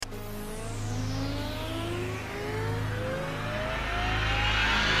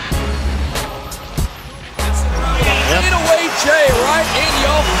OJ right in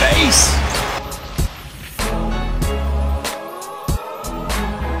your face.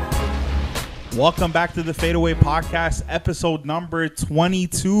 Welcome back to the Fadeaway Podcast, episode number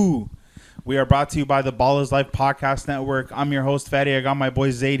 22. We are brought to you by the Ball is Life Podcast Network. I'm your host, Fatty. I got my boy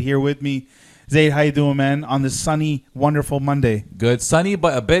Zaid here with me. Zaid, how you doing, man? On this sunny, wonderful Monday. Good, sunny,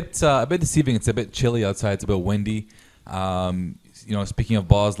 but a bit deceiving. It's a bit chilly outside. It's a bit windy. Speaking of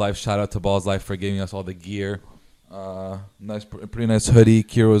Ball's Life, shout out to Ball's Life for giving us all the gear. Pretty nice hoodie.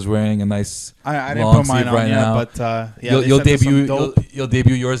 Kira's wearing a nice. I didn't long put mine sleeve on right yet, now. but You'll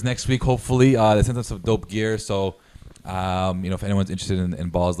debut yours next week, hopefully. They sent us some dope gear, so if anyone's interested in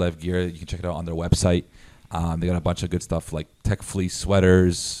Ball's Life gear, you can check it out on their website. They got a bunch of good stuff like tech fleece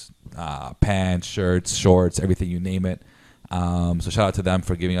sweaters, pants, shirts, shorts, everything you name it. So shout out to them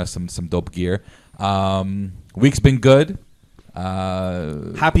for giving us some dope gear. Week's been good.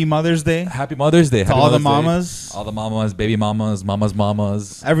 Happy Mother's Day. Happy Mother's Day. To all the mamas. All the mamas, baby mamas,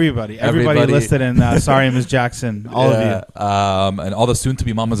 mamas. Everybody listed in Sorry, Miss Jackson. All of you. And all the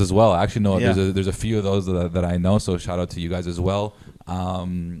soon-to-be mamas as well. I actually know Yeah. there's a few of those that I know, so shout out to you guys as well.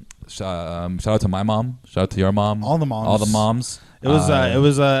 Shout out to my mom. Shout out to your mom. All the moms. All the moms. It was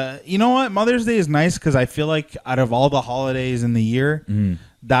you know what? Mother's Day is nice because I feel like out of all the holidays in the year,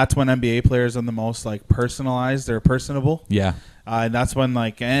 that's when NBA players are the most like personalized or personable. Yeah. And that's when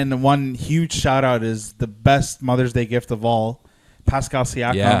and one huge shout out is the best Mother's Day gift of all. Pascal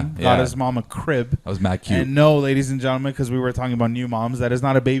Siakam got his mom a crib. That was mad cute. And no, ladies and gentlemen, because we were talking about new moms, that is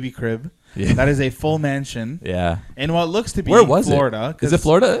not a baby crib. Yeah. That is a full mansion. Yeah. In what looks to be Florida. Is it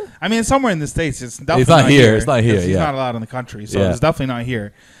Florida? I mean, it's somewhere in the States. It's definitely not here. It's not here. He's not allowed in the country, so it's definitely not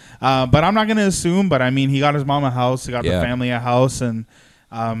here. But I'm not going to assume. But I mean, he got his mom a house. He got the family a house, and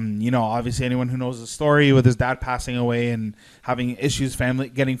obviously anyone who knows the story with his dad passing away and having issues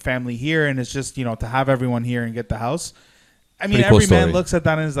getting family here, and it's just to have everyone here and get the house. I mean, every man looks at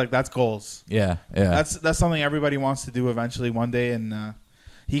that and is like, that's goals. Yeah. That's something everybody wants to do eventually one day, and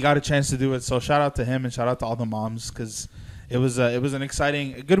he got a chance to do it. So shout out to him and shout out to all the moms because it was an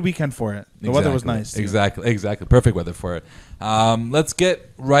exciting, a good weekend for it. The weather was nice. Too. Exactly. Perfect weather for it. Let's get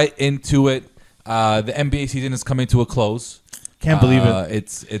right into it. The NBA season is coming to a close. Can't believe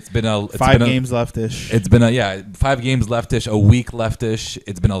it. It's been 5 games left-ish. It's been 5 games left-ish, a week left-ish.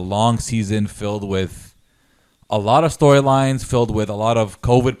 It's been a long season filled with a lot of storylines, filled with a lot of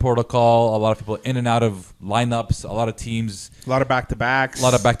COVID protocol, a lot of people in and out of lineups, a lot of teams. A lot of back-to-backs. A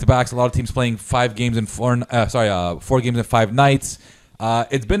lot of teams playing 4 games in 5 nights.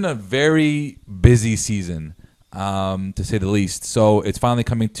 It's been a very busy season, to say the least. So it's finally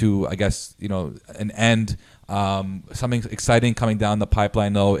coming to, I guess, an end. Something exciting coming down the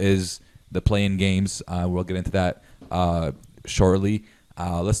pipeline, though, is the play-in games. We'll get into that shortly.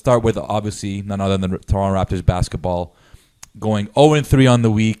 Let's start with, obviously, none other than Toronto Raptors basketball going 0-3 on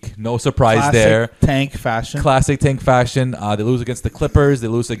the week. No surprise there. Classic tank fashion. They lose against the Clippers. They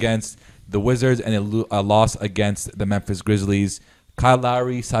lose against the Wizards. And a loss against the Memphis Grizzlies. Kyle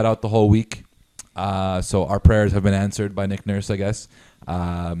Lowry sat out the whole week. So our prayers have been answered by Nick Nurse, I guess,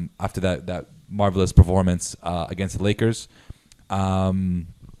 after that marvelous performance against the Lakers. So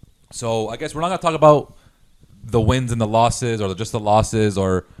I guess we're not going to talk about the wins and the losses or just the losses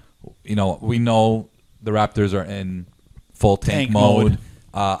we know the Raptors are in full tank mode.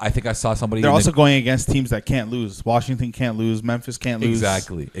 I think I saw somebody. They're also going against teams that can't lose. Washington can't lose. Memphis can't lose.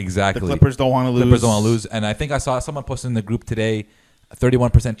 Exactly. The Clippers don't want to lose. And I think I saw someone posted in the group today a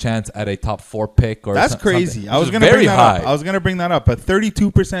 31% chance at a top 4 pick. That's crazy. I was going to bring that up. A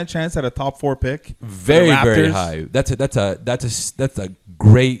 32% chance at a top 4 pick. Very, very high. That's a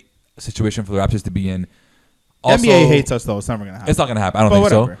great situation for the Raptors to be in. Also, NBA hates us though. It's never gonna happen. It's not gonna happen. I don't think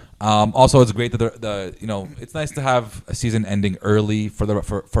so. Also, it's great that it's nice to have a season ending early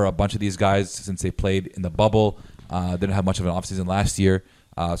for a bunch of these guys since they played in the bubble. Didn't have much of an offseason last year,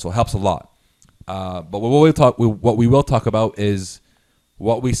 so it helps a lot. But what we will talk about is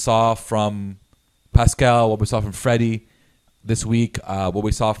what we saw from Pascal, what we saw from Freddie this week, what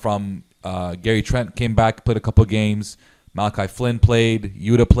we saw from Gary Trent came back, played a couple games. Malachi Flynn played.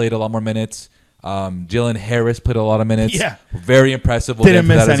 Yuta played a lot more minutes. Jalen Harris played a lot of minutes. Yeah. Very impressive. Didn't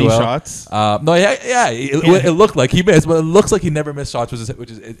miss any shots. It looked like he missed, but it looks like he never missed shots, which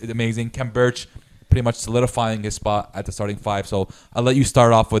is amazing. Kem Birch pretty much solidifying his spot at the starting 5. So I'll let you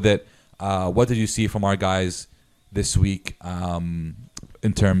start off with it. What did you see from our guys this week in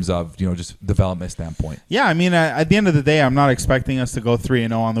terms of just development standpoint? Yeah, I mean, at the end of the day, I'm not expecting us to go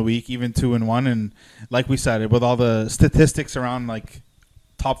 3-0 on the week, even 2-1. And like we said, with all the statistics around like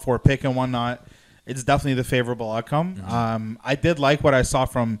top 4 pick and whatnot, it's definitely the favorable outcome. Mm-hmm. I did like what I saw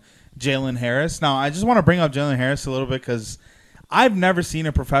from Jalen Harris. Now, I just want to bring up Jalen Harris a little bit because I've never seen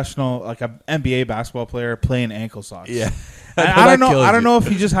a professional, like an NBA basketball player, play in ankle socks. Yeah. I don't know if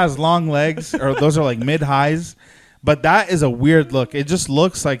he just has long legs or those are like mid-highs. But that is a weird look. It just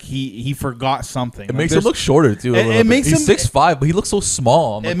looks like he forgot something. It makes him look shorter too. It makes he's him 6'5", but he looks so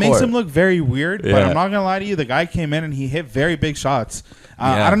small on the court. Makes him look very weird. Yeah. But I'm not gonna lie to you. The guy came in and he hit very big shots.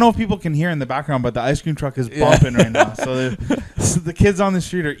 I don't know if people can hear in the background, but the ice cream truck is bumping right now. So the kids on the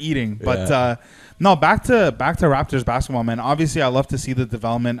street are eating. But no, back to Raptors basketball, man. Obviously, I love to see the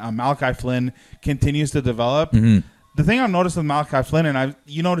development. Malachi Flynn continues to develop. Mm-hmm. The thing I've noticed with Malachi Flynn, and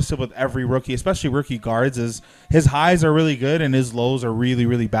you notice it with every rookie, especially rookie guards, is his highs are really good and his lows are really,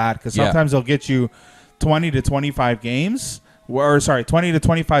 really bad. Because sometimes he'll get you 20 to 25 games, 20 to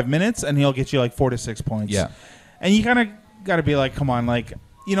 25 minutes, and he'll get you like 4 to 6 points. Yeah. And you kind of got to be like, come on, like,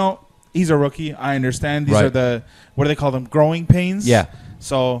 he's a rookie. I understand. These are what do they call them? Growing pains. Yeah.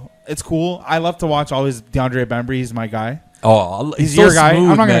 So it's cool. I love to watch always DeAndre Bembry. He's my guy. Oh, he's so your guy. Smooth,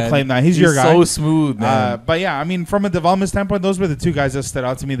 I'm not going to claim that. He's your guy. So smooth, man. But yeah, I mean, from a development standpoint, those were the two guys that stood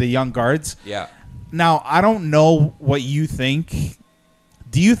out to me, the young guards. Yeah. Now, I don't know what you think.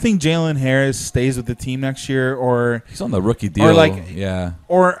 Do you think Jalen Harris stays with the team next year, or he's on the rookie deal?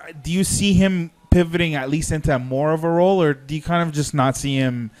 Or do you see him pivoting at least into more of a role, or do you kind of just not see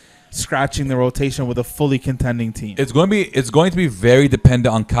him scratching the rotation with a fully contending team? It's going to be very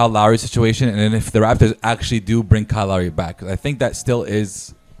dependent on Kyle Lowry's situation, and then if the Raptors actually do bring Kyle Lowry back. I think that still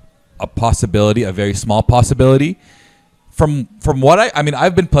is a possibility, a very small possibility. From what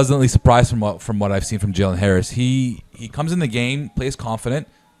I've been pleasantly surprised from what I've seen from Jalen Harris. He comes in the game, plays confident,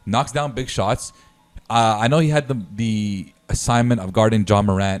 knocks down big shots. I know he had the assignment of guarding John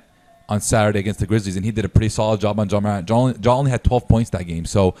Morant on Saturday against the Grizzlies, and he did a pretty solid job on John Morant. John only had 12 points that game,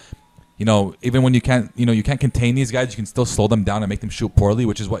 so even when you can't contain these guys, you can still slow them down and make them shoot poorly,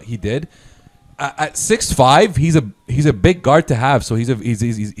 which is what he did. At 6'5", he's a big guard to have, so he's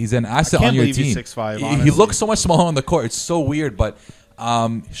an asset on your team. He's 6'5", he looks so much smaller on the court. It's so weird, but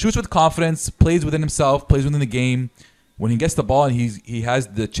shoots with confidence, plays within himself, plays within the game. When he gets the ball and he has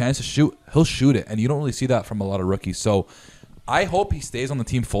the chance to shoot, he'll shoot it, and you don't really see that from a lot of rookies. So I hope he stays on the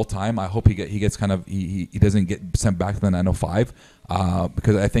team full time. I hope he gets kind of he doesn't get sent back to the 905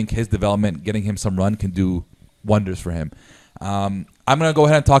 because I think his development, getting him some run, can do wonders for him. I'm gonna go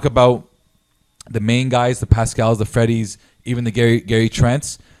ahead and talk about the main guys, the Pascals, the Freddies, even the Gary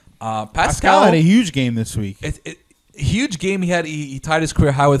Trents. Pascal had a huge game this week. Huge game. He tied his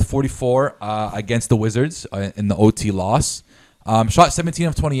career high with 44 against the Wizards in the OT loss. Shot 17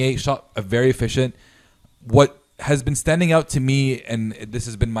 of 28. Shot very efficient. What has been standing out to me, and this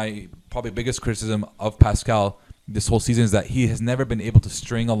has been my probably biggest criticism of Pascal this whole season, is that he has never been able to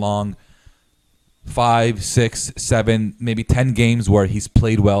string along 5, 6, 7, maybe 10 games where he's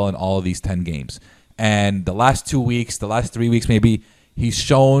played well in all of these 10 games. And the last 2 weeks, the last 3 weeks maybe, he's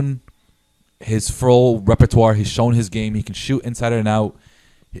shown his full repertoire. He's shown his game. He can shoot inside and out.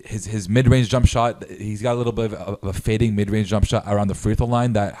 His mid-range jump shot, he's got a little bit of a fading mid-range jump shot around the free throw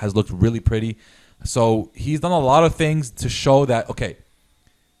line that has looked really pretty. So he's done a lot of things to show that, okay,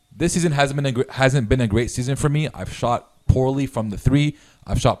 this season hasn't been a great season for me. I've shot poorly from the 3.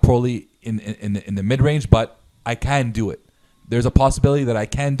 I've shot poorly in the mid-range, but I can do it. There's a possibility that I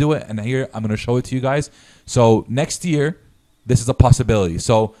can do it, and here I'm going to show it to you guys. So next year, this is a possibility.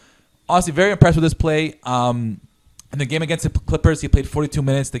 So honestly, very impressed with this play. In the game against the Clippers, he played 42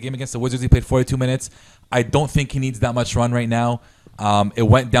 minutes. The game against the Wizards, he played 42 minutes. I don't think he needs that much run right now. It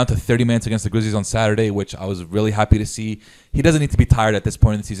went down to 30 minutes against the Grizzlies on Saturday, which I was really happy to see. He doesn't need to be tired at this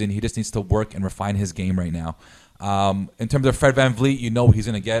point in the season. He just needs to work and refine his game right now. In terms of Fred VanVleet, you know what he's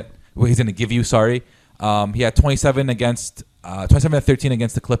going to give you. He had 27 and 13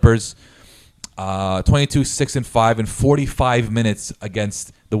 against the Clippers, 22, 6 and 5, and 45 minutes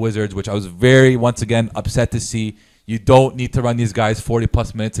against the Wizards, which I was once again upset to see. You don't need to run these guys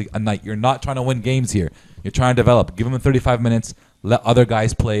 40-plus minutes a night. You're not trying to win games here. You're trying to develop. Give them 35 minutes. Let other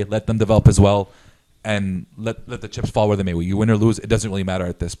guys play. Let them develop as well. And let the chips fall where they may. You win or lose, it doesn't really matter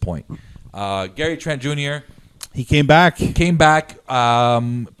at this point. Gary Trent Jr., he came back.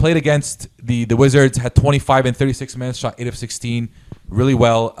 Played against the Wizards, had 25 and 36 minutes, shot 8 of 16 really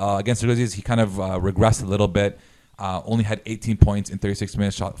well. Against the Grizzlies, he kind of regressed a little bit. Only had 18 points in 36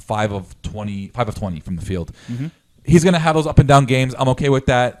 minutes, shot 5 of 20 from the field. Mm-hmm. He's going to have those up and down games. I'm okay with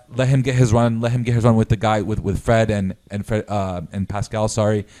that. Let him get his run. Let him get his run with the guy, with Fred and Pascal,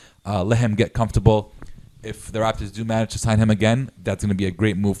 Let him get comfortable. If the Raptors do manage to sign him again, that's going to be a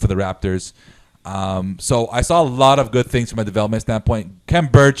great move for the Raptors. So I saw a lot of good things from a development standpoint. Kem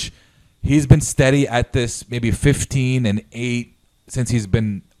Birch, he's been steady at this maybe 15 and 8 since he's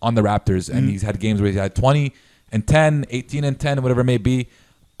been on the Raptors, and he's had games where he's had 20 and 10, 18 and 10, whatever it may be.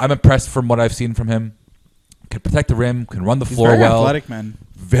 I'm impressed from what I've seen from him. Can protect the rim, can run the floor very well. Athletic, man.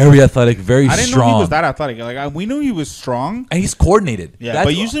 Very athletic, very strong. I didn't know he was that athletic. Like we knew he was strong, and he's coordinated. Yeah,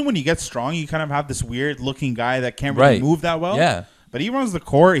 but usually when you get strong, you kind of have this weird looking guy that can't really move that well. Yeah, but he runs the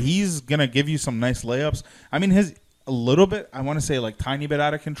court. He's gonna give you some nice layups. I mean, his a little bit. I want to say like tiny bit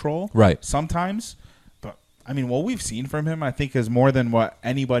out of control. Right. Sometimes. I mean, what we've seen from him, I think, is more than what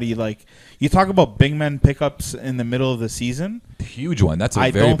anybody like. You talk about big men pickups in the middle of the season. Huge one. That's a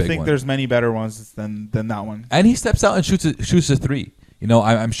very big one. I don't think there's many better ones than that one. And he steps out and shoots a three. You know,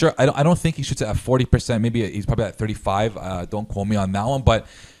 I'm sure. I don't think he shoots it at 40%. Maybe he's probably at 35. Don't quote me on that one, but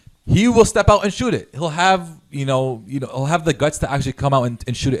he will step out and shoot it. He'll have he'll have the guts to actually come out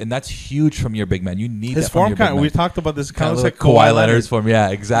and shoot it, and that's huge from your big man. You need his that form. From your big man. We talked about this kind of like Kawhi Leonard's form.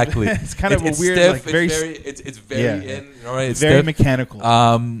 Yeah, exactly. It's kind of a weird, stiff, like very, it's very in. You know, right? It's very stiff. mechanical.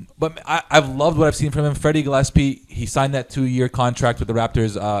 But I've loved what I've seen from him. Freddie Gillespie, he signed that 2-year contract with the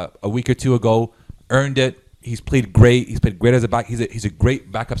Raptors a week or two ago. Earned it. He's played great. He's played great as a back. He's a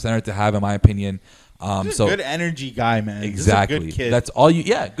great backup center to have, in my opinion. So good energy guy, man. Exactly. Good kid. That's all you.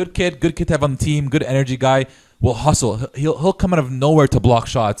 Yeah, good kid to have on the team. Good energy guy. Will hustle. He'll come out of nowhere to block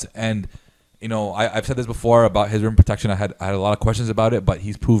shots. And you know, I've said this before about his rim protection. I had a lot of questions about it, but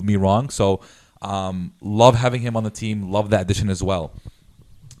he's proved me wrong. So love having him on the team. Love that addition as well.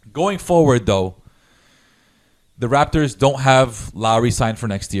 Going forward, though, the Raptors don't have Lowry signed for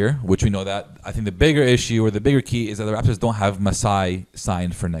next year, which we know that. I think the bigger issue or the bigger key is that the Raptors don't have Masai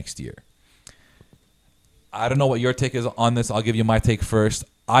signed for next year. I don't know what your take is on this. I'll give you my take first.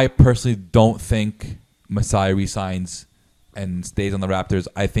 I personally don't think Masai resigns and stays on the Raptors.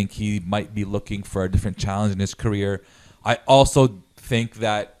 I think he might be looking for a different challenge in his career. I also think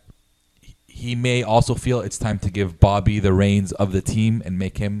that he may also feel it's time to give Bobby the reins of the team and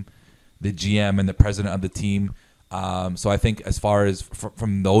make him the GM and the president of the team. So I think as far as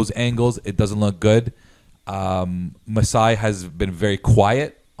from those angles, it doesn't look good. Masai has been very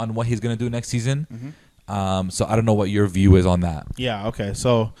quiet on what he's going to do next season. So I don't know what your view is on that. Yeah, okay.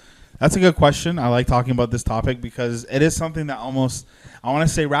 So that's a good question. I like talking about this topic because it is something that almost, I want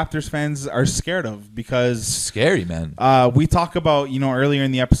to say Raptors fans are scared of because... Scary, man. We talk about, earlier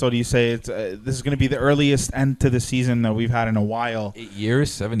in the episode, you say it's this is going to be the earliest end to the season that we've had in a while. 8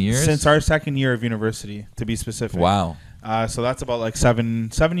 years, 7 years? Since our second year of university, to be specific. Wow. So that's about like seven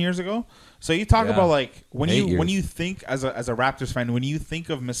years ago. So you talk about like when you think as a Raptors fan, when you think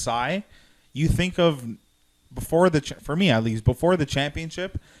of Masai, you think of for me at least, before the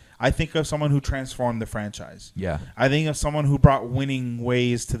championship, I think of someone who transformed the franchise. Yeah. I think of someone who brought winning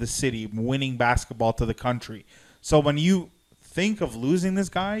ways to the city, winning basketball to the country. So when you think of losing this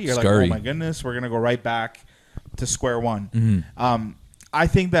guy, you're like, oh my goodness, we're going to go right back to square one. I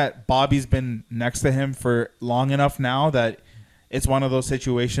think that Bobby's been next to him for long enough now that it's one of those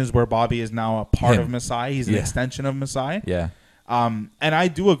situations where Bobby is now a part of Masai. He's an extension of Masai. Yeah. And I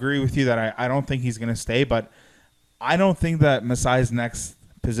do agree with you that I don't think he's going to stay, but I don't think that Masai's next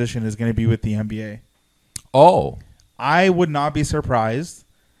position is going to be with the NBA. Oh. I would not be surprised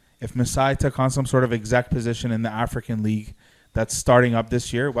if Masai took on some sort of exec position in the African League that's starting up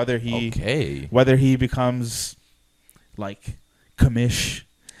this year, whether he becomes like commish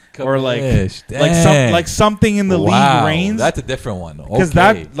or like something in the league reigns. That's a different one. Because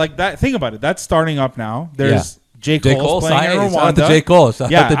that think about it. That's starting up now. There's J. Cole's playing in Rwanda. Shout out to J. Cole.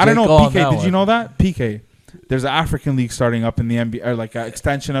 I don't know, PK. Did you know that? PK. There's an African league starting up in the NBA, or like an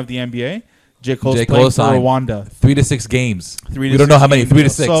extension of the NBA. J. Cole's playing for Rwanda. 3 to 6 games. We don't know how many. 3 to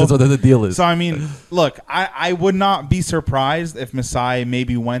 6. That's what the deal is. So, I mean, look, I would not be surprised if Masai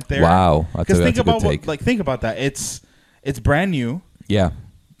maybe went there. Wow. Because think about that. It's brand new. Yeah.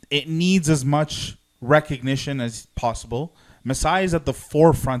 It needs as much recognition as possible. Masai is at the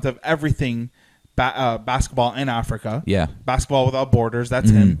forefront of everything basketball in Africa. Yeah. Basketball without borders. That's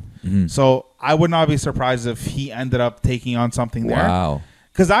him. So I would not be surprised if he ended up taking on something there. Wow.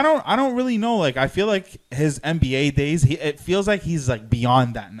 Because I don't really know. Like, I feel like his NBA days, it feels like he's like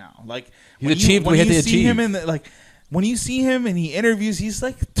beyond that now. Like he's achieved what he had to achieve. When you see him and he interviews, he's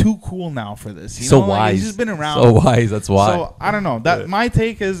like too cool now for this. So wise. Like, he's just been around. So wise. That's why. So I don't know. That my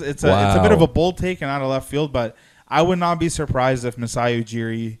take is it's a bit of a bold take and out of left field, but I would not be surprised if Masai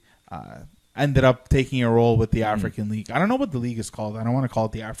Ujiri ended up taking a role with the African League. I don't know what the league is called. I don't want to call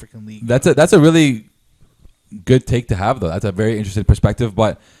it the African League. That's a really good take to have, though. That's a very interesting perspective.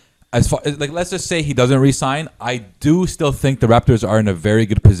 But as far like, let's just say he doesn't re-sign, I do still think the Raptors are in a very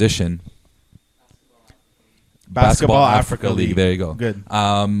good position. Basketball Africa League. There you go. Good.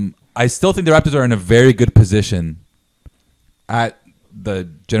 I still think the Raptors are in a very good position at the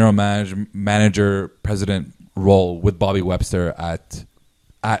general manager, president role with Bobby Webster at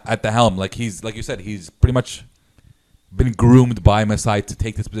the helm. Like you said, he's pretty much been groomed by Masai to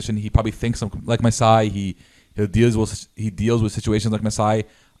take this position. He probably thinks like Masai. He deals with situations like Masai.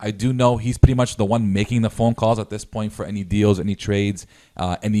 I do know he's pretty much the one making the phone calls at this point for any deals, any trades,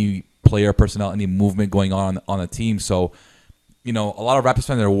 any player personnel, any movement going on a team. So, a lot of Raptors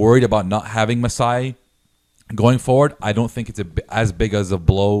fans are worried about not having Masai going forward. I don't think it's as big as a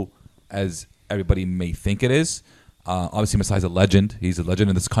blow as everybody may think it is. Obviously, Masai's a legend. He's a legend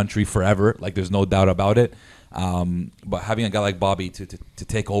in this country forever. Like, there's no doubt about it. But having a guy like Bobby to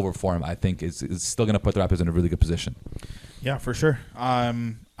take over for him, I think is still going to put the Raptors in a really good position. Yeah, for sure.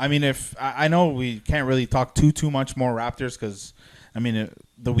 If I know we can't really talk too much more Raptors because,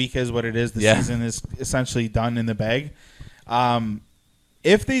 the week is what it is. The season is essentially done in the bag.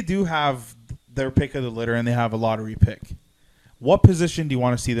 If they do have their pick of the litter and they have a lottery pick, what position do you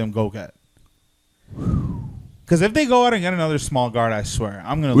want to see them go get? Because if they go out and get another small guard, I swear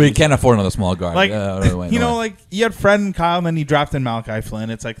I'm gonna. We can't afford another small guard. Like like you had Fred and Kyle, and then you drafted Malachi Flynn.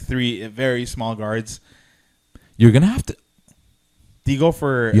 It's like 3 very small guards. You're gonna have to. Do you go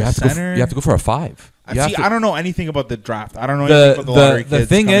for a center? You have to go for a 5. I don't know anything about the draft. I don't know anything about the lottery. The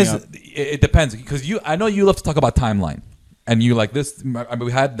thing is, it depends because I know you love to talk about timeline, and you like this.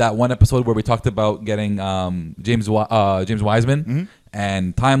 We had that one episode where we talked about getting James Wiseman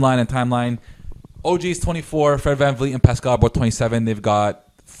and timeline. OG is 24, Fred VanVleet and Pascal both 27. They've got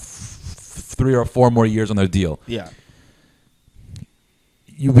 3 or 4 more years on their deal. Yeah.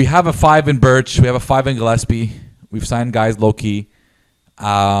 We have a 5 in Birch. We have a 5 in Gillespie. We've signed guys low key.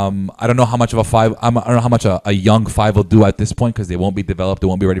 I don't know how much of a 5. I don't know how much a young 5 will do at this point because they won't be developed. They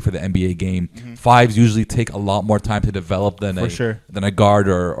won't be ready for the NBA game. 5s usually take a lot more time to develop than a guard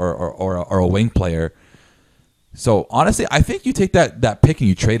or a wing player. So honestly, I think you take that pick and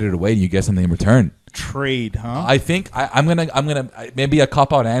you trade it away and you get something in return. Trade, huh? I think I'm gonna maybe a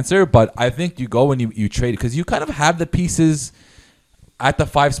cop out answer, but I think you go and you trade because you kind of have the pieces at the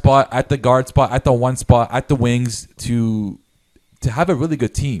 5 spot, at the guard spot, at the 1 spot, at the wings to have a really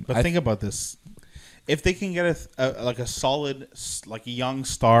good team. But think about this: if they can get a solid, like a young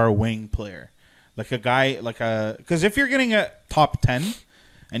star wing player, like a guy because if you're getting a top 10.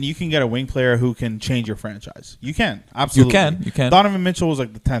 And you can get a wing player who can change your franchise. You can. Absolutely. You can. Donovan Mitchell was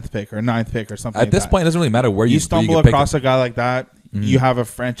like the 10th pick or 9th pick or something At this point, it doesn't really matter where you stumble across a guy like that, you have a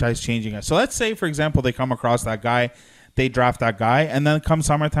franchise-changing guy. So let's say, for example, they come across that guy, they draft that guy, and then come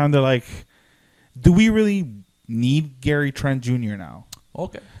summertime, they're like, do we really need Gary Trent Jr. now?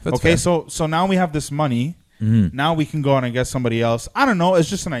 Okay. Fair. So now we have this money. Now we can go out and get somebody else. I don't know. It's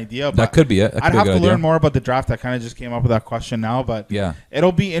just an idea. But that could be it. I'd have to learn more about the draft. I kind of just came up with that question now. But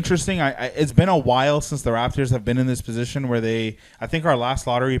it'll be interesting. It's been a while since the Raptors have been in this position where I think our last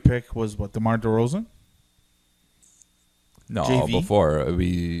lottery pick was, DeMar DeRozan? No, JV? Before.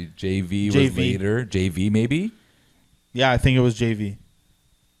 JV was later. JV maybe? Yeah, I think it was JV.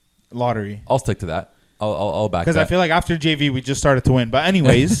 Lottery. I'll stick to that. I'll back that. Because I feel like after JV, we just started to win. But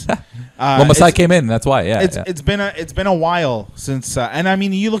anyways. Masai came in. That's why, It's been a while since.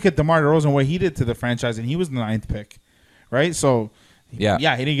 And, you look at DeMar DeRozan, what he did to the franchise, and he was the 9th pick, right? So, he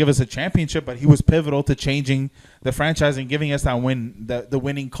didn't give us a championship, but he was pivotal to changing the franchise and giving us that the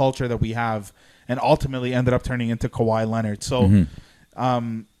winning culture that we have, and ultimately ended up turning into Kawhi Leonard. So,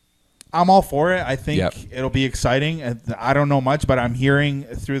 I'm all for it. I think it'll be exciting. I don't know much, but I'm hearing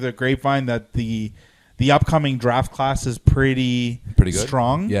through the grapevine that the upcoming draft class is pretty good.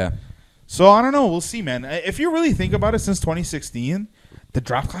 Strong. Yeah. So I don't know. We'll see, man. If you really think about it, since 2016, the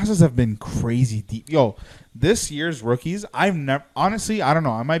draft classes have been crazy deep. Yo, this year's rookies, I've never honestly, I don't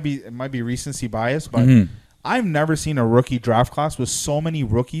know. It might be recency bias, but I've never seen a rookie draft class with so many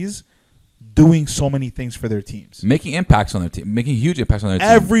rookies doing so many things for their teams, making impacts on their team, making huge impacts on their team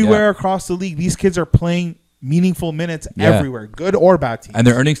everywhere across the league. These kids are playing meaningful minutes everywhere, good or bad teams, and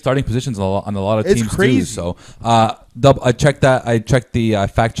they're earning starting positions on a lot of teams crazy. Too. So, I checked that. I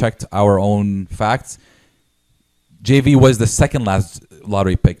fact checked our own facts. JV was the second last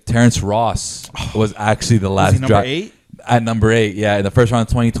lottery pick. Terrence Ross was actually the last draft. 8? At number 8, in the first round of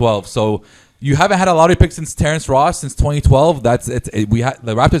 2012. So you haven't had a lottery pick since Terrence Ross since 2012. The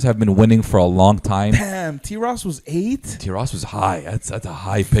Raptors have been winning for a long time. Damn, T. Ross was 8. T. Ross was high. That's a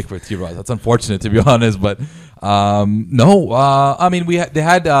high pick for T. Ross. That's unfortunate, to be honest. But they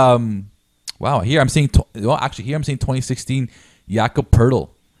had. Wow, here I'm seeing. Here I'm seeing 2016 Jakob Poeltl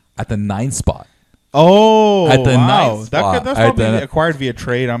at the 9th spot. Oh, at the wow. 9th spot. That's probably acquired via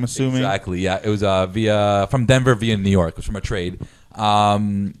trade, I'm assuming. Exactly, yeah. It was from Denver via New York. It was from a trade.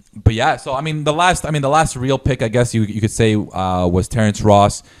 But yeah, so I mean the last real pick, I guess you could say, was Terrence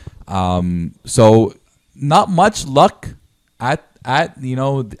Ross. So not much luck at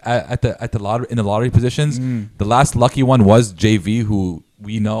the lottery, in the lottery positions. The last lucky one was JV, who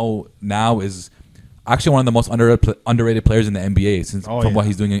we know now is actually one of the most underrated players in the NBA from what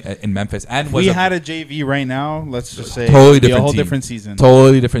he's doing in Memphis. And we had a JV right now, let's just say totally different a whole team. different season.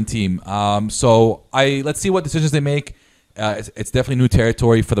 Totally different team. So let's see what decisions they make. It's definitely new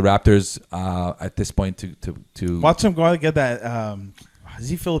territory for the Raptors at this point to watch him go out and get that. Is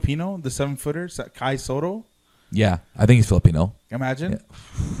he Filipino? The 7-footer, Kai Soto. Yeah, I think he's Filipino. Imagine. Yeah.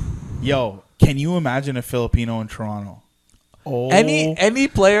 Yo, can you imagine a Filipino in Toronto? Oh, any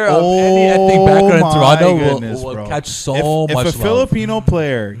player of any ethnic background in Toronto will catch much love. If a Filipino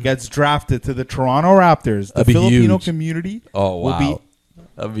player gets drafted to the Toronto Raptors, the Filipino community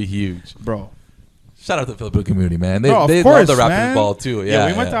that'd be huge, bro. Shout out to the Filipino community, man. They love the Raptors ball too. Yeah,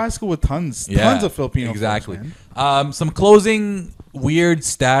 we went to high school with tons of Filipino. Exactly. Players, some closing weird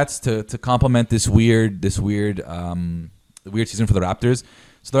stats to complement this weird season for the Raptors.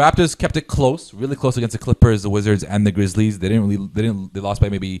 So the Raptors kept it close, really close against the Clippers, the Wizards, and the Grizzlies. They lost by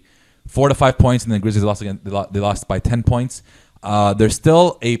maybe 4 to 5 points, and the Grizzlies lost by 10 points. They're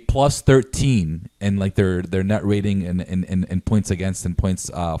still a plus 13 in like their net rating in points against and points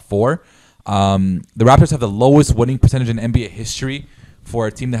for. The Raptors have the lowest winning percentage in NBA history for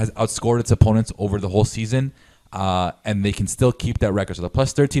a team that has outscored its opponents over the whole season, and they can still keep that record. So the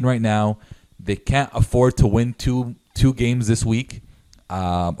plus 13 right now, they can't afford to win two games this week,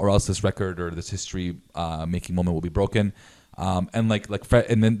 or else this record or this history making moment will be broken. And like Fred,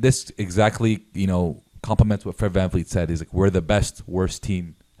 and then this exactly complements what Fred VanVleet said. He's like, we're the worst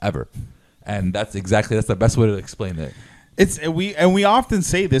team ever, and that's the best way to explain it. We often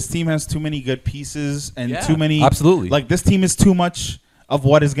say this team has too many good pieces and too many, absolutely, like this team is too much of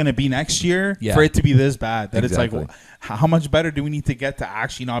what is going to be next year for it to be this bad. That exactly. It's like, how much better do we need to get to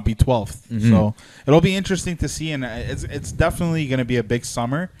actually not be 12th? Mm-hmm. So it'll be interesting to see, and it's definitely going to be a big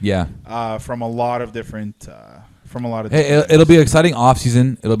summer. Yeah, from a lot of different. It'll be an exciting off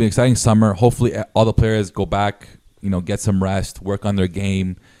season. It'll be an exciting summer. Hopefully, all the players go back, get some rest, work on their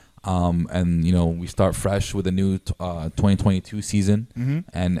game. And we start fresh with a new 2022 season,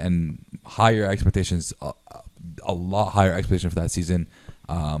 and higher expectations, a lot higher expectation for that season,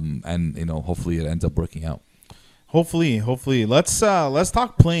 and hopefully it ends up working out. Hopefully, let's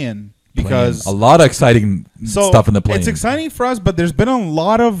talk play-in, because a lot of exciting stuff in the play-in. It's exciting for us, but there's been a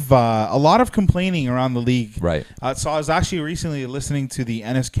lot of complaining around the league. Right. So I was actually recently listening to the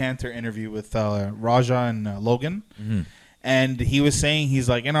Enes Kanter interview with Raja and Logan. Mm-hmm. And he was saying, he's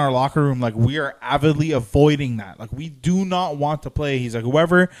like, in our locker room, like, we are avidly avoiding that. Like, we do not want to play. He's like,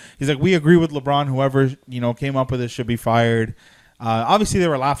 we agree with LeBron. Whoever, came up with this should be fired. Obviously, they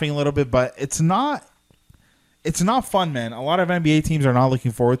were laughing a little bit, but it's not fun, man. A lot of NBA teams are not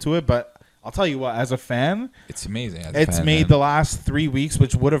looking forward to it. But I'll tell you what, as a fan, it's amazing. It's made the last 3 weeks,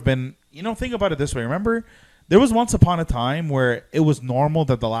 which would have been, think about it this way. Remember, there was once upon a time where it was normal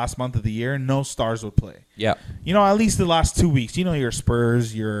that the last month of the year, no stars would play. Yeah. At least the last 2 weeks, your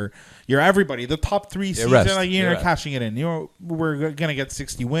Spurs, your everybody, the top 3 seeds, you're cashing it in. We're going to get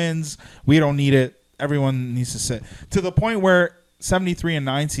 60 wins. We don't need it. Everyone needs to sit. To the point where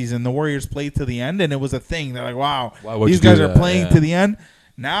 73-9 season, the Warriors played to the end, and it was a thing. They're like, wow, these guys are playing to the end.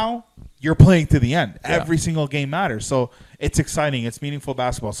 Now you're playing to the end. Yeah. Every single game matters. So it's exciting. It's meaningful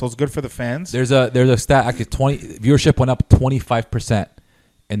basketball. So it's good for the fans. There's a stat. Actually, viewership went up 25%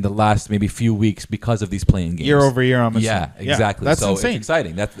 in the last maybe few weeks because of these playing games. Year over year, I'm assuming. Yeah, exactly. That's insane. It's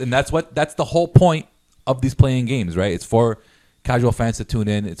exciting. That's the whole point of these playing games, right? It's for casual fans to tune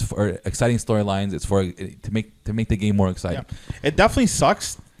in. It's for exciting storylines. It's for to make the game more exciting. Yeah. It definitely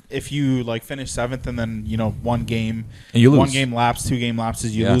sucks if you finish 7th and then one game and you lose. 1 game lapse, 2 game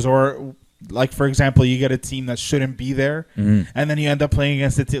lapses, you lose, or for example, you get a team that shouldn't be there, and then you end up playing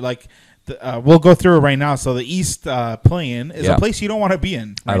against it. We'll go through it right now. So the East play-in is a place you don't want to be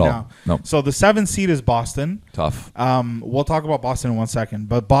in right now. Nope. So the 7th seed is Boston. Tough. We'll talk about Boston in 1 second,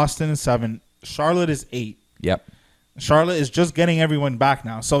 but Boston is 7. Charlotte is 8. Yep. Charlotte is just getting everyone back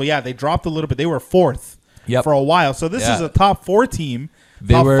now. So they dropped a little bit. They were 4th for a while. So this is a top 4 team.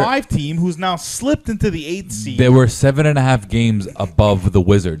 Top 5 team who's now slipped into the 8th seed. They were 7.5 games above the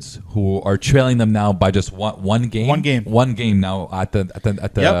Wizards, who are trailing them now by just one game. One game now at the.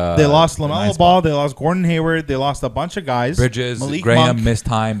 Yep. They lost LaMelo Ball. They lost Gordon Hayward. They lost a bunch of guys. Bridges, Malik Graham Monk. missed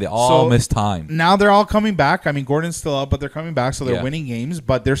time. They all missed time. Now they're all coming back. I mean, Gordon's still up, but they're coming back, so they're winning games.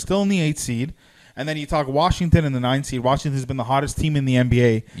 But they're still in the 8th seed. And then you talk Washington in the 9 seed. Washington's been the hottest team in the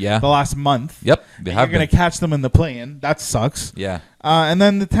NBA the last month. Yep. You're going to catch them in the play-in. That sucks. Yeah. And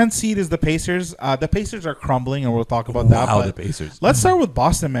then the 10th seed is the Pacers. The Pacers are crumbling, and we'll talk about that. Wow, the Pacers. Let's start with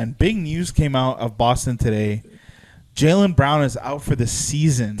Boston, man. Big news came out of Boston today. Jaylen Brown is out for the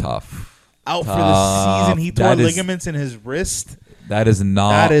season. Out for the season. He tore ligaments in his wrist. That is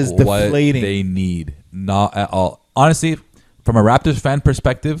not what they need. Not at all. Honestly, from a Raptors fan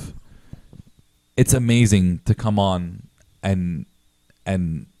perspective, it's amazing to come on and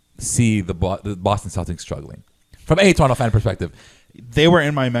see the Boston Celtics struggling. From a Toronto fan perspective. They were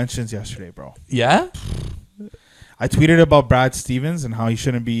in my mentions yesterday, bro. Yeah? I tweeted about Brad Stevens and how he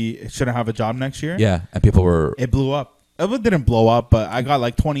shouldn't have a job next year. Yeah, and people were... It blew up. It didn't blow up, but I got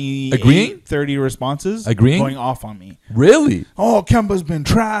like 30 responses going off on me. Really? Oh, Kemba's been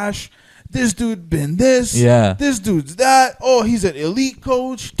trash. This dude been this. Yeah. This dude's that. Oh, he's an elite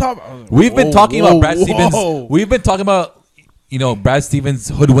coach. We've been talking about Brad Stevens. We've been talking about, Brad Stevens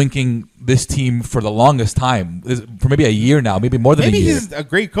hoodwinking this team for the longest time. For maybe a year now. Maybe more than a year. Maybe he's a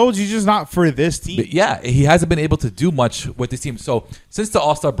great coach. He's just not for this team. But yeah, he hasn't been able to do much with this team. So, since the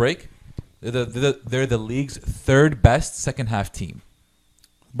All-Star break, they're the league's third best second half team.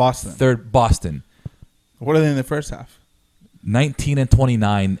 Boston. What are they in the first half?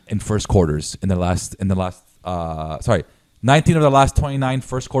 19-29 in first quarters. 19 of the last 29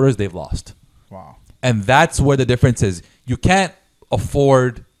 first quarters they've lost. Wow. And that's where the difference is. You can't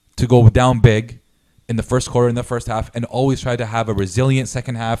afford to go down big in the first quarter, in the first half, and always try to have a resilient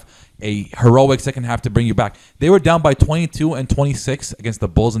second half, a heroic second half to bring you back. They were down by 22 and 26 against the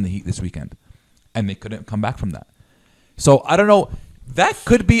Bulls and the Heat this weekend, and they couldn't come back from that. So I don't know. That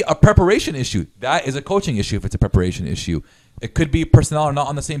could be a preparation issue. That is a coaching issue if it's a preparation issue. It could be personnel are not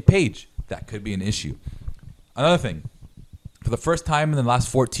on the same page. That could be an issue. Another thing, for the first time in the last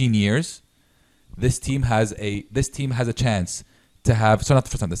 14 years, this team has a chance to have, so not the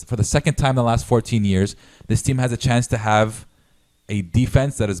first time, for the second time in the last 14 years, this team has a chance to have a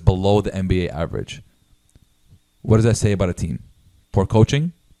defense that is below the NBA average. What does that say about a team? Poor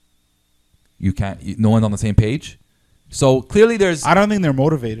coaching? No one's on the same page? So clearly I don't think they're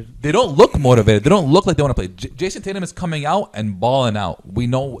motivated. They don't look motivated. They don't look like they want to play. Jason Tatum is coming out and balling out. We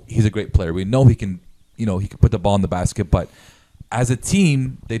know he's a great player. We know he can put the ball in the basket, but as a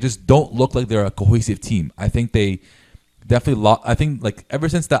team, they just don't look like they're a cohesive team. I think they definitely lost. I think like ever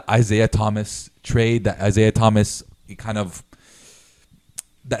since the Isaiah Thomas trade, that Isaiah Thomas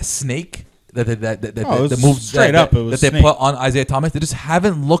that snake that moved straight up that they put on Isaiah Thomas, they just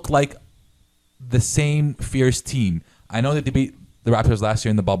haven't looked like the same fierce team. I know that they beat the Raptors last year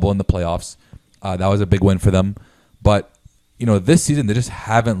in the bubble in the playoffs. That was a big win for them. But this season they just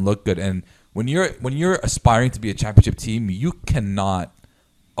haven't looked good. And when you're aspiring to be a championship team, you cannot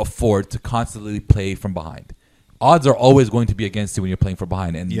afford to constantly play from behind. Odds are always going to be against you when you're playing from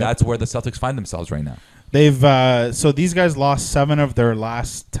behind, and that's where the Celtics find themselves right now. So these guys lost 7 of their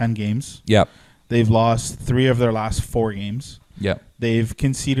last 10 games. Yep. They've lost 3 of their last 4 games. Yep. They've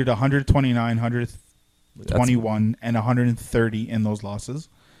conceded 129, 121, and 130 in those losses.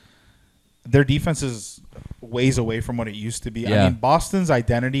 Their defense is ways away from what it used to be. Yeah. I mean, Boston's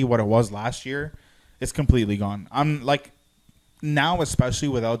identity, what it was last year, is completely gone. I'm like, now especially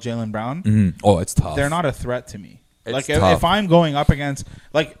without Jaylen Brown. Mm-hmm. Oh, it's tough. They're not a threat to me. It's tough. If I'm going up against,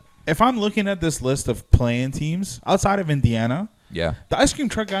 if I'm looking at this list of playing teams outside of Indiana. Yeah, the ice cream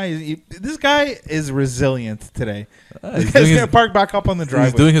truck guy. This guy is resilient today. This guy's gonna park back up on the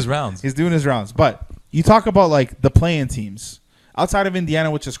driveway. He's doing his rounds. But you talk about the playing teams outside of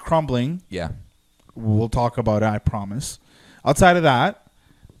Indiana, which is crumbling. Yeah, we'll talk about it. I promise. Outside of that,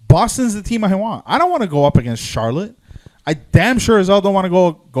 Boston's the team I want. I don't want to go up against Charlotte. I damn sure as hell don't want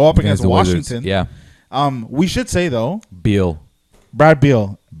to go up against Washington. Yeah. We should say though, Brad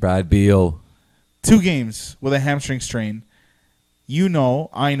Beal. 2 games with a hamstring strain.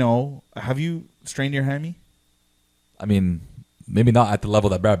 I know. Have you strained your hammy? I mean, maybe not at the level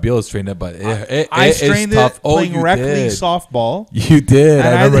that Brad Beal is trained at, but I strained it tough. Playing rec league softball. You did.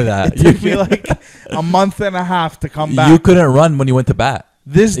 I remember that. It took me like a month and a half to come back. You couldn't run when you went to bat.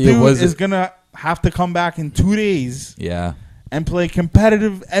 This dude is going to have to come back in 2 days. Yeah. And play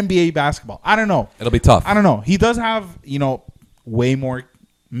competitive NBA basketball. I don't know. It'll be tough. I don't know. He does have, way more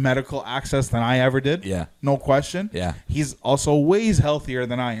medical access than I ever did. Yeah. No question. Yeah. He's also ways healthier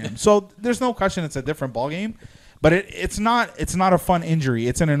than I am. So there's no question it's a different ballgame. But it's not a fun injury.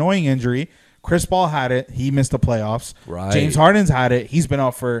 It's an annoying injury. Chris Paul had it. He missed the playoffs. Right. James Harden's had it. He's been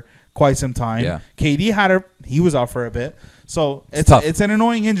out for quite some time. Yeah. KD had it. He was out for a bit. So it's an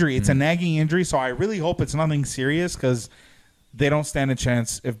annoying injury. It's a nagging injury. So I really hope it's nothing serious because they don't stand a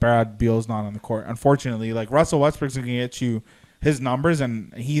chance if Brad Beal's not on the court. Unfortunately, like Russell Westbrook's going to get you his numbers,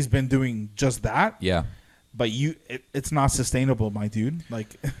 and he's been doing just that. Yeah. But it's not sustainable, my dude.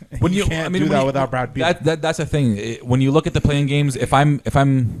 Like when you can't do that without Brad Beal. That's the thing. When you look at the playing games, if I'm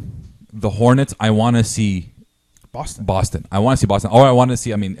the Hornets, I want to see Boston. I want to see Boston. Or I want to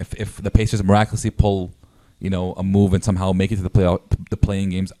see. I mean, if the Pacers miraculously pull, a move and somehow make it to the playing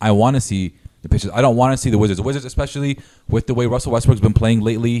games, I want to see the Pacers. I don't want to see the Wizards. The Wizards, especially with the way Russell Westbrook's been playing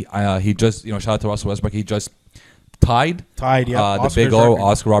lately. He just, shout out to Russell Westbrook. He just tied the big O,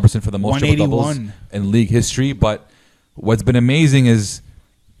 Oscar Robertson, for the most triple doubles in league history. But what's been amazing is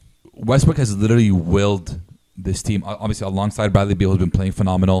Westbrook has literally willed this team. Obviously, alongside Bradley Beal, who's been playing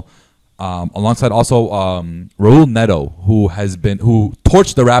phenomenal. Alongside also Raul Neto, who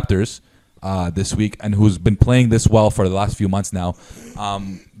torched the Raptors this week and who's been playing this well for the last few months now.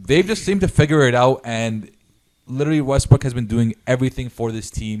 They've just seemed to figure it out, and literally Westbrook has been doing everything for this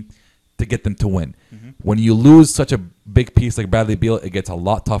team to get them to win. Mm-hmm. When you lose such a big piece like Bradley Beal, it gets a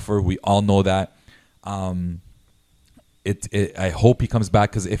lot tougher. We all know that. I hope he comes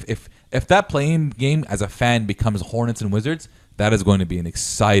back, because if that playing game as a fan becomes Hornets and Wizards, that is going to be an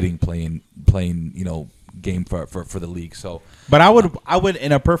exciting playing game for the league. So, but I would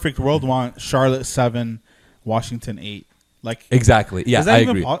in a perfect world want Charlotte 7, Washington 8. Like exactly, yeah, I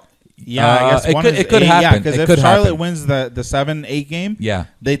agree. I guess it could happen. Because if Charlotte wins the 7-8 game,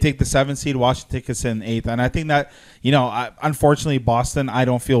 they take the 7 seed. Washington takes in 8th, and I think that unfortunately Boston, I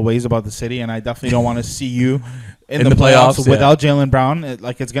don't feel ways about the city, and I definitely don't want to see you in the playoffs without Jaylen Brown.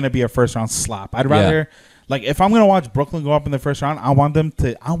 It's going to be a first round slap. I'd rather if I'm going to watch Brooklyn go up in the first round, I want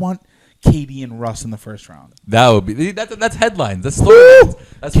KD and Russ in the first round. That would be that's headlines. That's storylines.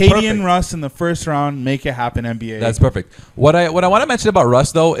 That's KD perfect. and Russ in the first round, make it happen, NBA. That's perfect. What I want to mention about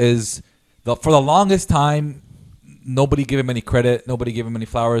Russ though is for the longest time, nobody gave him any credit. Nobody gave him any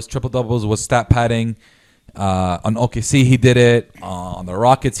flowers. Triple doubles was stat padding. On OKC he did it. On the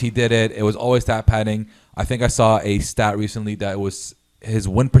Rockets he did it. It was always stat padding. I think I saw a stat recently that was his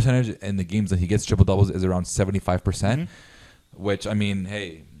win percentage in the games that he gets triple doubles is around 75%, which I mean,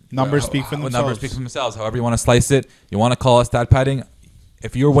 hey. Numbers speak for themselves. Numbers speak for themselves. However you want to slice it, you want to call it stat padding.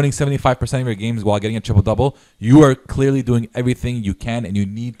 If you're winning 75% of your games while getting a triple-double, you are clearly doing everything you can and you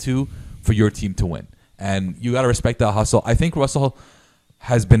need to for your team to win. And you got to respect that hustle. I think Russell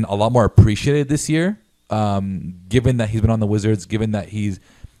has been a lot more appreciated this year, given that he's been on the Wizards, given that he's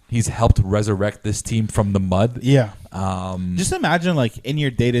helped resurrect this team from the mud. Yeah. Just imagine, like, in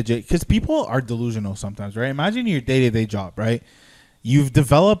your day-to-day, because people are delusional sometimes, right? Imagine your day-to-day job, right? You've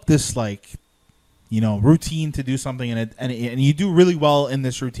developed this, like, routine to do something, and you do really well in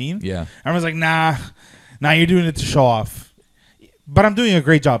this routine. Yeah. Everyone's like, nah, you're doing it to show off. But I'm doing a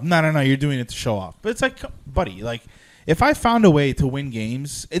great job. No, you're doing it to show off. But it's like, buddy, like, if I found a way to win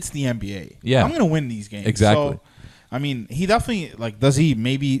games, it's the NBA. Yeah. I'm going to win these games. Exactly. So, I mean, he definitely, like, does he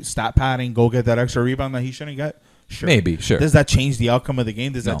maybe stat padding, go get that extra rebound that he shouldn't get? Sure. Maybe, sure. Does that change the outcome of the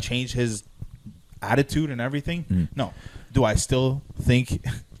game? Does that change his attitude and everything? No. Do I still think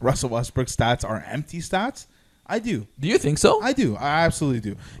Russell Westbrook's stats are empty stats? I do. Do you think so? I do. I absolutely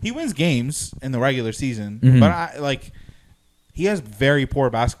do. He wins games in the regular season, but he has very poor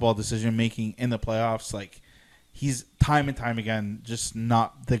basketball decision making in the playoffs. Like, he's time and time again just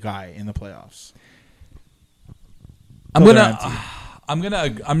not the guy in the playoffs. I'm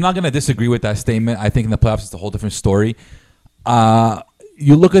not gonna disagree with that statement. I think in the playoffs it's a whole different story.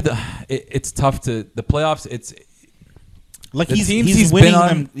 You look at it's tough to the playoffs. It's like he's winning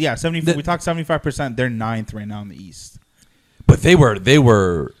them. Yeah, 70. We talked 75%. They're 9th right now in the East. But they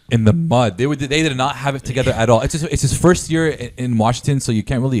were in the mud. They did not have it together at all. It's his first year in Washington, so you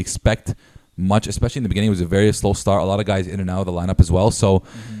can't really expect much. Especially in the beginning, it was a very slow start. A lot of guys in and out of the lineup as well. So,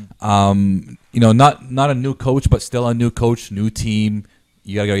 not a new coach, but still a new coach, new team.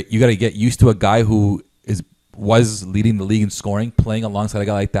 You gotta get used to a guy who was leading the league in scoring, playing alongside a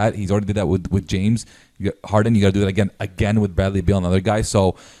guy like that. He's already did that with James Harden. You got to do that again with Bradley Beal and another guy.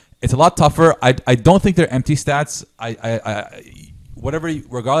 So it's a lot tougher. I don't think they're empty stats.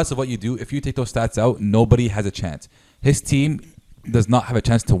 Regardless of what you do, if you take those stats out, nobody has a chance. His team does not have a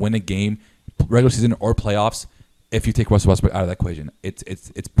chance to win a game, regular season or playoffs, if you take Russell Westbrook out of that equation.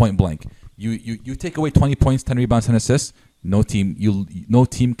 It's point blank. You take away 20 points, 10 rebounds, 10 assists. No team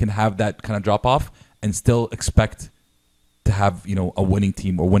can have that kind of drop off and still expect to have a winning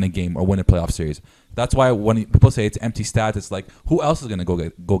team or win a game or win a playoff series. That's why when people say it's empty stats, it's like, who else is going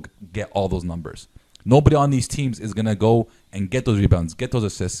to go get all those numbers? Nobody on these teams is going to go and get those rebounds, get those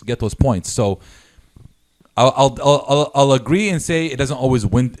assists, get those points. So I'll agree and say it doesn't always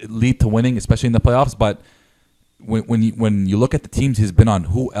lead to winning, especially in the playoffs. But when you look at the teams he's been on,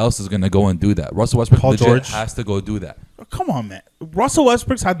 who else is going to go and do that? Russell Westbrook Paul George has to go do that. Come on, man. Russell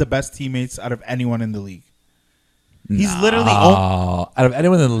Westbrook's had the best teammates out of anyone in the league. He's literally out of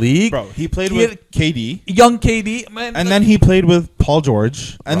anyone in the league, bro. He played with KD, young KD, man, and then he played with Paul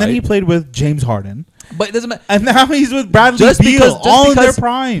George, and then he played with James Harden. But it doesn't matter. And now he's with Bradley Beal, all in their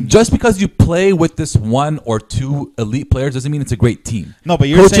prime. Just because you play with this one or two elite players doesn't mean it's a great team. No, but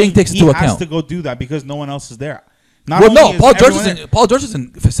you're coaching saying takes he into has account. to go do that because no one else is there. Paul George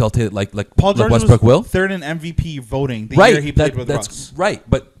isn't facilitated like Paul George Westbrook will. Third in MVP voting the year he played with Russ. Right,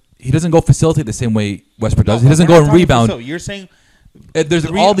 but he doesn't go facilitate the same way Westbrook does. He doesn't go and rebound. So you're saying there's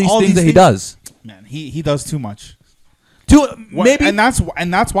all these things that he does. Man, he does too much. Maybe, and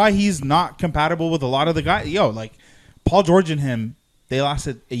that's why he's not compatible with a lot of the guys. Like Paul George and him, they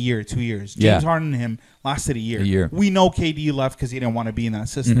lasted a year, 2 years. James Harden and him lasted a year. We know KD left because he didn't want to be in that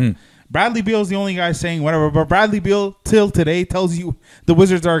system. Mm-hmm. Bradley Beal's the only guy saying whatever, but Bradley Beal till today tells you the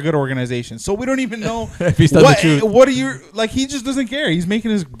Wizards are a good organization. So we don't even know if he's telling the truth. What are you like? He just doesn't care. He's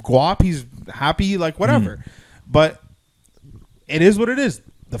making his guap. He's happy, like whatever. Mm. But it is what it is.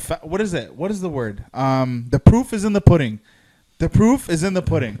 What is it? What is the word? The proof is in the pudding. The proof is in the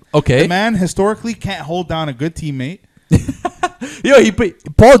pudding. Okay. The man historically can't hold down a good teammate.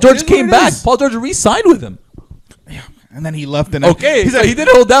 Paul George came back. Paul George re-signed with him. Yeah. And then he left. And okay, so he did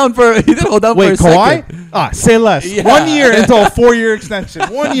hold down for. He did hold down wait, for a Kawhi? second. Say less. Yeah. 1 year into a 4-year extension.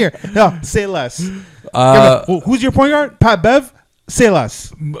 1 year. No, say less. Who's your point guard? Pat Bev. Say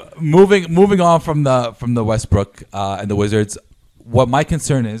less. Moving on from the Westbrook and the Wizards. What my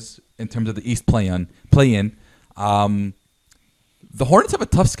concern is in terms of the East play-in. The Hornets have a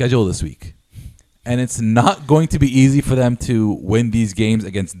tough schedule this week, and it's not going to be easy for them to win these games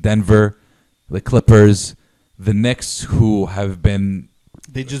against Denver, the Clippers. The Knicks, who have been...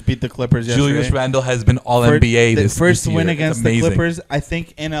 They just beat the Clippers yesterday. Julius Randle has been All-NBA this year. First win against the Clippers, I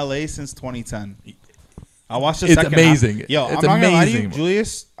think, in LA since 2010. I watched the second half. It's amazing. I'm not going to lie to you.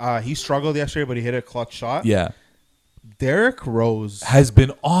 Julius, he struggled yesterday, but he hit a clutch shot. Yeah. Derrick Rose... has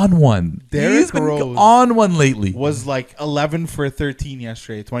been on one. He's been on one lately. Was like 11 for 13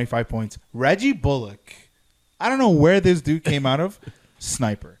 yesterday, 25 points. Reggie Bullock. I don't know where this dude came out of.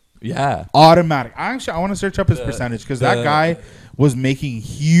 Sniper. Yeah, automatic. I want to search up his percentage because that guy was making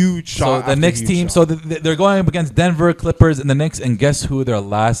huge shots. So the Knicks team, they're going up against Denver Clippers and the Knicks, and guess who their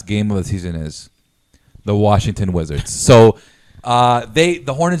last game of the season is? The Washington Wizards. So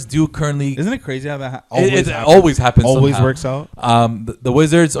the Hornets do currently. Isn't it crazy how that always happens? Always somehow. Works out. The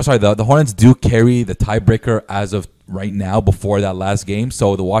Wizards. The Hornets do carry the tiebreaker as of right now before that last game.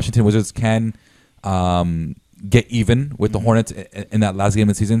 So the Washington Wizards can. Get even with the Hornets in that last game of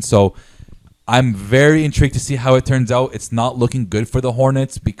the season. So I'm very intrigued to see how it turns out. It's not looking good for the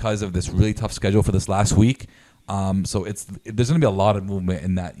Hornets because of this really tough schedule for this last week. So there's going to be a lot of movement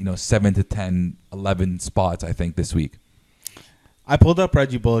in that 7 to 10, 11 spots, I think, this week. I pulled up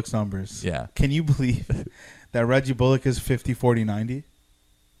Reggie Bullock's numbers. Yeah. Can you believe that Reggie Bullock is 50, 40, 90?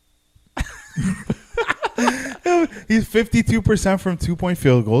 He's 52% from 2-point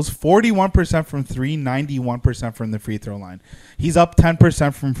field goals, 41% from 3, 91% from the free throw line. He's up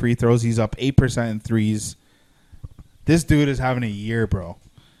 10% from free throws. He's up 8% in threes. This dude is having a year, bro.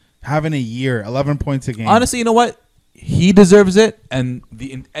 Having a year, 11 points a game. Honestly, you know what? He deserves it, and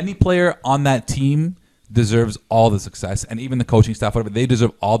any player on that team deserves all the success, and even the coaching staff, whatever, they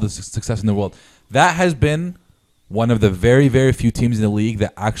deserve all the success in the world. That has been one of the very, very few teams in the league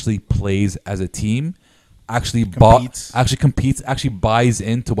that actually plays as a team. Actually competes, actually buys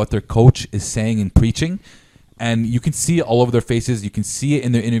into what their coach is saying and preaching. And you can see it all over their faces. You can see it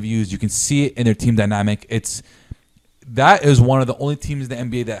in their interviews. You can see it in their team dynamic. That is one of the only teams in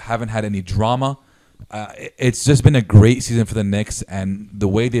the NBA that haven't had any drama. It's just been a great season for the Knicks, and the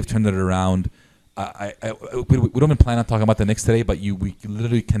way they've turned it around. We don't even plan on talking about the Knicks today, but we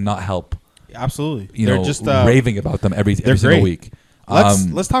literally cannot help. Absolutely, they're just raving about them every single week.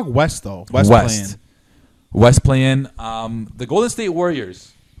 Let's talk West though. West play-in. The Golden State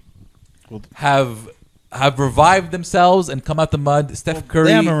Warriors have revived themselves and come out the mud. Steph Curry.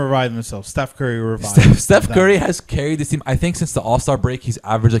 They haven't revived themselves. Steph Curry revived. Steph Curry has carried this team. I think since the All-Star break, he's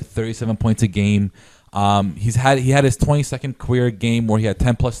averaged like 37 points a game. He had his 22nd career game where he had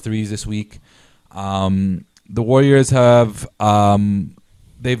 10 plus threes this week. The Warriors have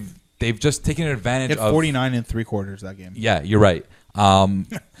they've just taken advantage of 49 and 3/4 that game. Yeah, you're right.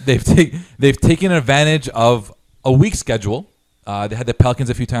 They've taken advantage of a weak schedule. They had the Pelicans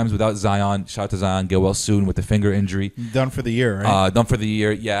a few times without Zion. Shout out to Zion. Get well soon with the finger injury. Done for the year, right? Done for the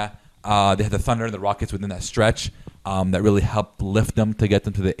year, yeah. They had the Thunder and the Rockets within that stretch that really helped lift them to get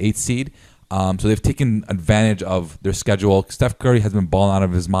them to the 8th seed. So they've taken advantage of their schedule. Steph Curry has been balling out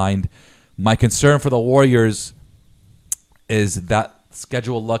of his mind. My concern for the Warriors is that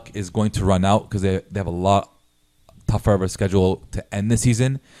schedule luck is going to run out because they have a lot tougher of a schedule to end the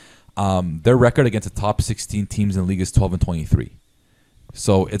season. Their record against the top 16 teams in the league is 12-23.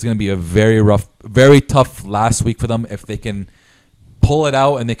 So it's going to be a very tough last week for them. If they can pull it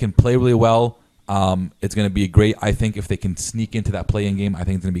out and they can play really well, it's going to be great. I think if they can sneak into that play-in game, I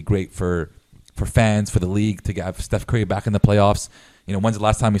think it's going to be great for fans, for the league to have Steph Curry back in the playoffs. When's the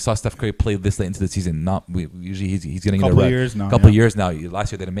last time we saw Steph Curry play this late into the season? Usually he's getting a couple years now. Years now.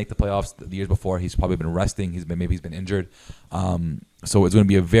 Last year they didn't make the playoffs. The years before he's probably been resting. Maybe he's been injured. So it's going to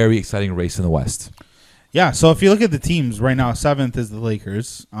be a very exciting race in the West. Yeah. So if you look at the teams right now, 7th is the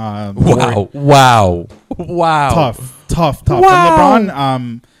Lakers. Wow. Tough. Wow. And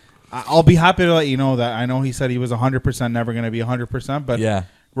LeBron. I'll be happy to let you know that I know he said he was 100%, never going to be 100%, but yeah.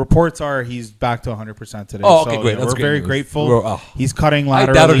 Reports are he's back to 100% today. Oh, okay, great. We're very grateful. He's cutting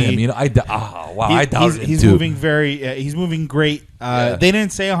laterally. I doubted him. I doubted him he's too. Moving he's moving great. They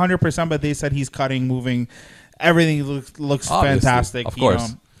didn't say 100%, but they said he's cutting, moving. Everything looks fantastic. Of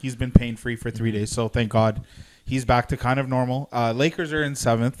course. He's been pain-free for 3 days, so thank God he's back to kind of normal. Lakers are in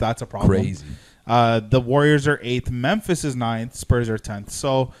 7th. That's a problem. Crazy. The Warriors are 8th. Memphis is 9th. Spurs are 10th.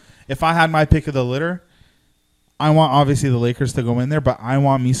 So if I had my pick of the litter, I want obviously the Lakers to go in there, but I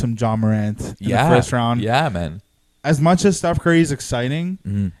want me some Ja Morant in the first round. Yeah, man. As much as Steph Curry is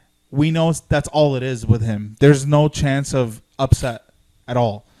exciting, we know that's all it is with him. There's no chance of upset at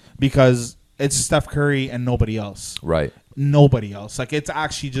all because it's Steph Curry and nobody else. Right. Nobody else. Like it's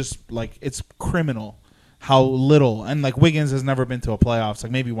actually just like it's criminal how little. And like Wiggins has never been to a playoffs.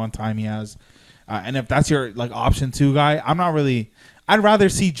 Like maybe one time he has. And if that's your like option 2 guy, I'd rather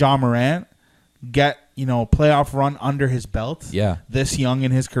see Ja Morant get playoff run under his belt. Yeah, this young in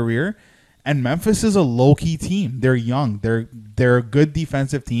his career, and Memphis is a low key team. They're young. They're a good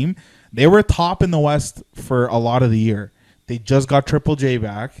defensive team. They were top in the West for a lot of the year. They just got Triple J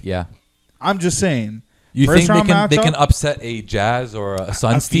back. Yeah, I'm just saying. You think they can upset a Jazz or a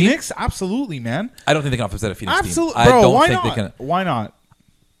Suns team? Phoenix? Absolutely, man. I don't think they can upset a Phoenix team. I don't why think not? They can. Why not?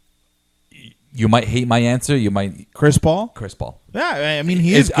 You might hate my answer. You might Chris Paul. Yeah, I mean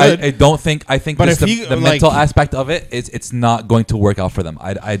he is good. I think but the mental aspect of it is it's not going to work out for them.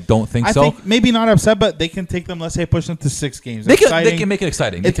 I don't think so. I think maybe not upset, but they can take them. Let's say push them to 6 games. They can make it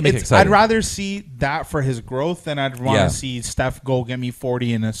exciting. I'd rather see that for his growth than I'd want to see Steph go get me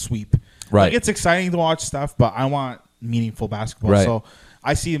 40 in a sweep. Right. Like it's exciting to watch Steph, but I want meaningful basketball. Right. So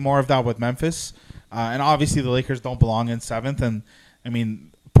I see more of that with Memphis, and obviously the Lakers don't belong in 7th, and I mean.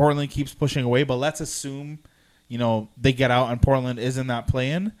 Portland keeps pushing away, but let's assume, they get out and Portland is in that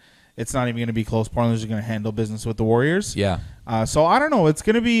play-in. It's not even going to be close. Portland's just going to handle business with the Warriors. Yeah. So I don't know. It's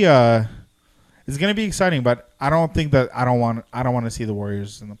going to be exciting, but I don't think that I don't want to see the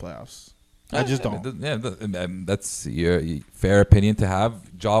Warriors in the playoffs. I just don't. Yeah, that's your fair opinion to have.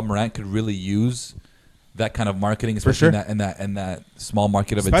 Ja Morant could really use that kind of marketing, especially in that small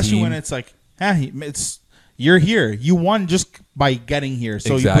market of a team. Especially when it's like, you're here. You won just by getting here.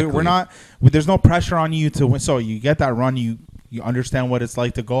 So we're not. There's no pressure on you to win. So you get that run. You understand what it's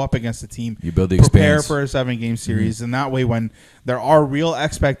like to go up against a team. You build the prepare experience. for a 7-game series, and that way, when there are real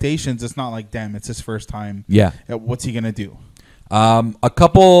expectations, it's not like, damn, it's his first time. Yeah. What's he gonna do? A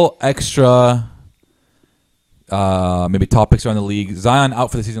couple extra, maybe topics around the league. Zion out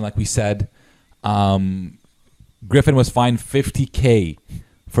for the season, like we said. Griffin was fined $50,000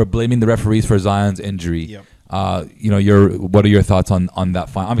 for blaming the referees for Zion's injury. Yep. What are your thoughts on that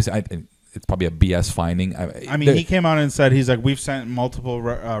fine? Obviously, it's probably a BS finding. I mean, he came out and said he's like, we've sent multiple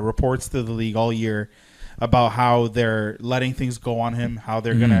reports to the league all year about how they're letting things go on him, how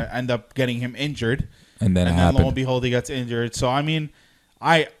they're gonna end up getting him injured, and then lo and behold, he gets injured. So I mean,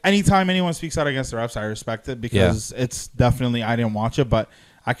 anytime anyone speaks out against the refs, I respect it because it's definitely I didn't watch it, but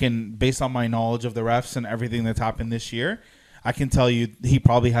I can, based on my knowledge of the refs and everything that's happened this year, I can tell you he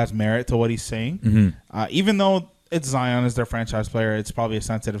probably has merit to what he's saying. Mm-hmm. Even though it's Zion as their franchise player, it's probably a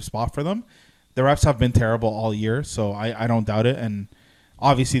sensitive spot for them. The refs have been terrible all year, so I don't doubt it. And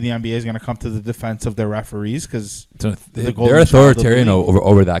obviously the NBA is going to come to the defense of their referees because they're authoritarian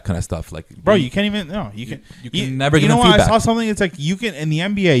over that kind of stuff. Like, bro, you can't even you can never get feedback. I saw something. It's like you can in the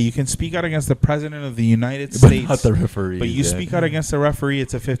NBA you can speak out against the president of the United States, but not the referee. But you speak out against the referee,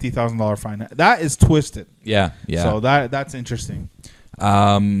 it's a $50,000 fine. That is twisted. Yeah. So that's interesting.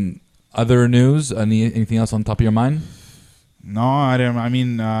 Other news? Anything else on top of your mind? No, I didn't. I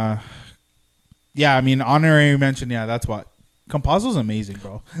mean, honorary mention. Yeah, that's what. Campazzo's amazing,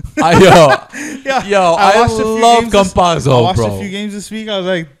 bro. I love Campazzo, bro. I watched a few games this week. I was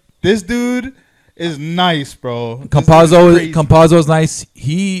like, This dude is nice, bro. Campazzo's nice.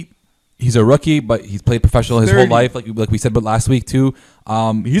 He's a rookie, but he's played professional his whole life, like we said, but last week too.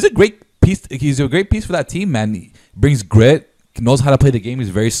 He's a great piece. He's a great piece for that team, man. He brings grit, knows how to play the game. He's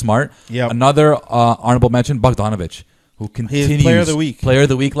very smart. Yeah. Another honorable mention, Bogdanovic, who continues player of the week. Player of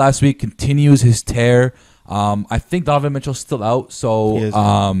the week last week, continues his tear. I think Donovan Mitchell's still out, so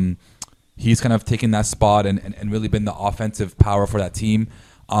he's kind of taken that spot and really been the offensive power for that team.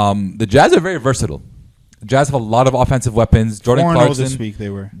 The Jazz are very versatile. The Jazz have a lot of offensive weapons. Jordan Clarkson this week they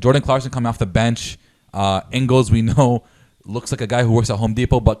were. Jordan Clarkson coming off the bench. Ingles, we know, looks like a guy who works at Home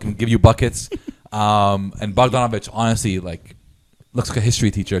Depot but can give you buckets. And Bogdanovic, honestly, like looks like a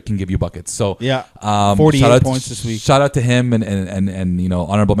history teacher, can give you buckets. So 48 points this week. Shout out to him and you know,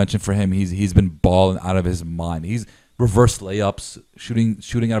 honorable mention for him. He's been balling out of his mind. He's reverse layups,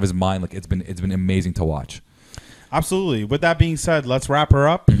 shooting out of his mind. Like it's been amazing to watch. Absolutely. With that being said, let's wrap her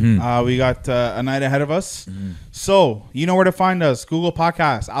up. We got a night ahead of us. So you know where to find us: Google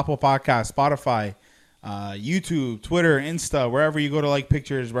Podcasts, Apple Podcasts, Spotify, YouTube, Twitter, Insta, wherever you go to like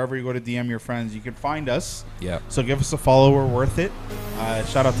pictures, wherever you go to DM your friends, you can find us. Yeah. So give us a follow. We're worth it.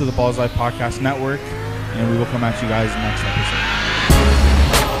 Shout out to the Ball's Eye Podcast Network, and we will come at you guys next episode.